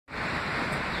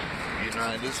you know,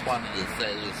 I just wanted to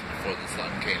say this before the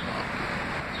sun came up.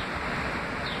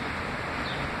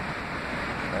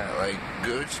 Like,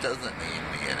 Gooch doesn't need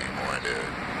me anymore,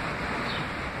 dude.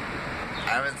 I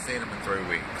haven't seen him in 3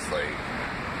 weeks, like,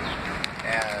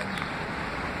 and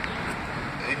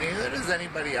neither does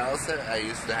anybody else that I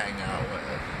used to hang out with.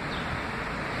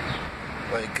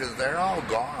 Like, cause they're all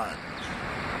gone.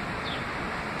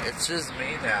 It's just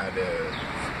me now, dude.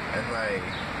 And like,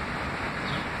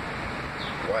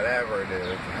 whatever,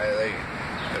 dude.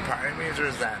 The part of me is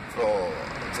resentful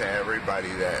to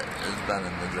everybody that has been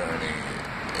in the journey.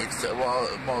 Except, well,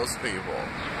 most people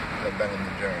have been in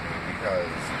the journey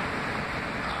because,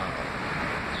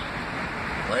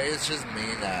 like, it's just me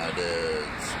now, dude.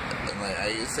 And like, I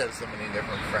used to have so many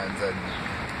different friends and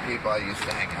people I used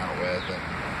to hang out with, and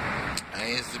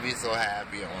I used to be so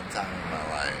happy at one time in my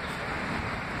life.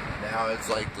 Now it's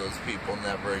like those people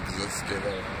never existed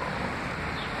at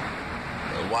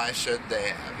all. Why should they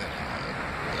have had?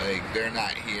 Like, they're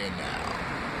not here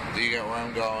now. Do you get where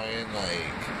I'm going?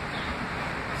 Like,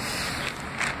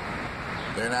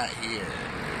 they're not here.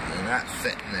 They're not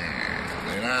sitting there.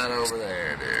 They're not over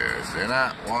there, dude. They're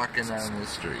not walking down the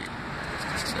street.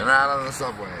 They're not on the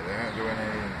subway. They're not doing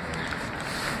anything.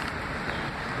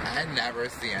 I never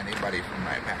see anybody from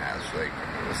my past. Like,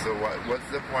 so what's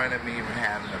the point of me even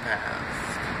having a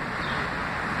past?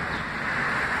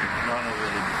 None of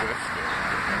it existed.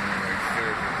 I mean, like,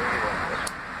 seriously, think about it.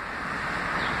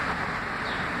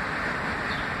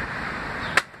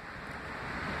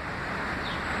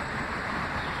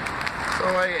 So,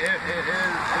 like, it's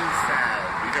sad,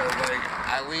 because, like,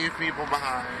 I leave people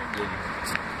behind, and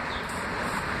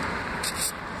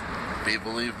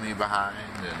people leave me behind,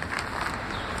 and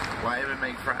why even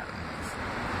make friends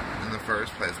in the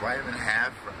first place? Why even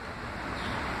have friends?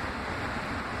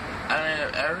 I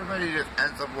mean, everybody just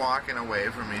ends up walking away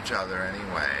from each other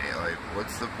anyway. Like,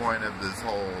 what's the point of this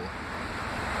whole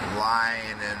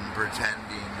lying and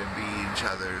pretending to be each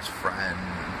other's friend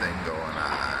thing going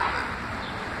on?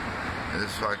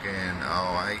 This fucking,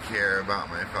 oh, I care about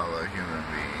my fellow human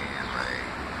being, like,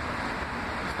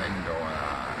 thing going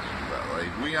on. But,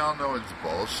 like, we all know it's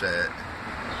bullshit.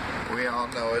 We all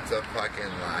know it's a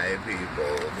fucking lie,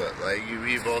 people. But, like, you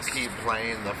people keep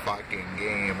playing the fucking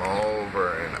game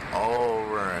over and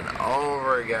over and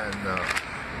over again, though.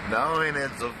 Knowing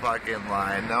it's a fucking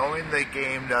lie. Knowing the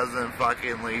game doesn't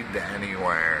fucking lead to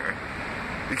anywhere.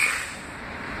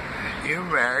 You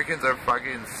Americans are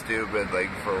fucking stupid,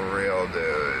 like, for real,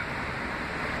 dude.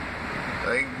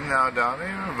 Like, no, don't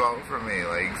even vote for me,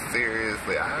 like,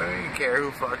 seriously. I don't even care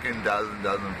who fucking does and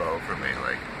doesn't vote for me,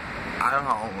 like, I'm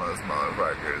homeless,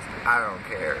 motherfuckers. I don't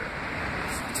care.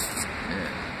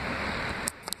 Yeah.